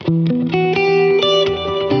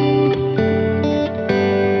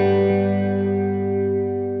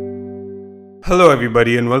Hello,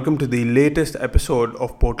 everybody, and welcome to the latest episode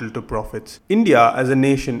of Portal to Profits. India, as a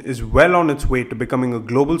nation, is well on its way to becoming a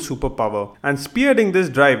global superpower, and spearheading this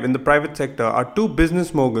drive in the private sector are two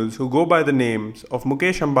business moguls who go by the names of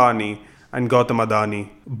Mukesh Ambani and Gautam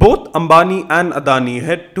Adani. Both Ambani and Adani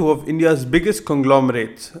head two of India's biggest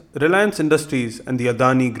conglomerates, Reliance Industries and the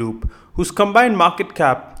Adani Group, whose combined market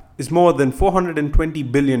cap is more than $420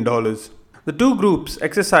 billion. The two groups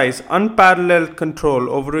exercise unparalleled control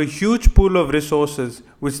over a huge pool of resources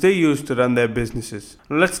which they use to run their businesses.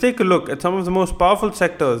 Now let's take a look at some of the most powerful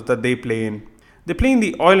sectors that they play in. They play in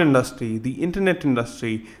the oil industry, the internet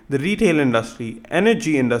industry, the retail industry,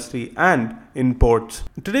 energy industry, and in ports.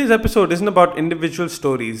 Today's episode isn't about individual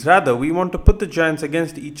stories. Rather, we want to put the giants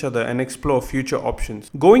against each other and explore future options.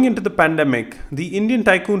 Going into the pandemic, the Indian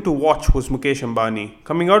tycoon to watch was Mukesh Ambani.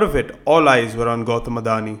 Coming out of it, all eyes were on Gautam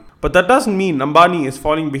Adani. But that doesn't mean Ambani is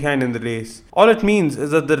falling behind in the race. All it means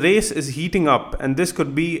is that the race is heating up, and this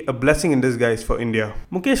could be a blessing in disguise for India.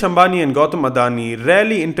 Mukesh Ambani and Gautam Adani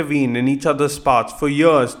rarely intervene in each other's paths for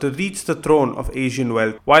years to reach the throne of Asian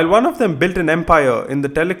wealth. While one of them built an empire in the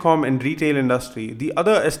telecom and retail industry, the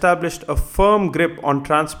other established a firm grip on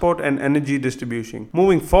transport and energy distribution.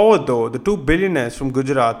 Moving forward though, the two billionaires from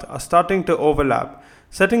Gujarat are starting to overlap,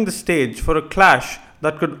 setting the stage for a clash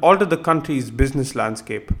that could alter the country's business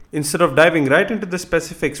landscape. Instead of diving right into the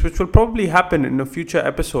specifics, which will probably happen in a future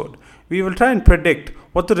episode, we will try and predict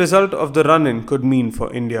what the result of the run-in could mean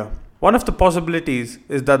for India. One of the possibilities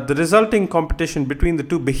is that the resulting competition between the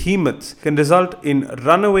two behemoths can result in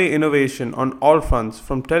runaway innovation on all fronts,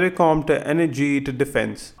 from telecom to energy to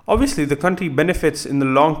defense. Obviously, the country benefits in the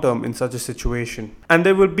long term in such a situation, and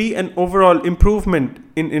there will be an overall improvement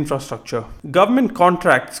in infrastructure. Government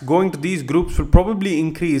contracts going to these groups will probably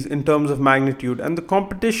increase in terms of magnitude, and the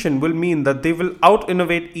competition will mean that they will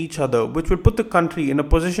out-innovate each other, which will put the country in a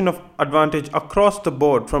position of advantage across the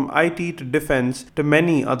board, from IT to defense to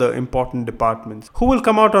many other important departments. Who will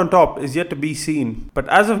come out on top is yet to be seen, but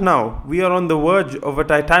as of now, we are on the verge of a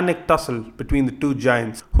titanic tussle between the two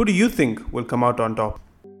giants. Who do you think will come out on top?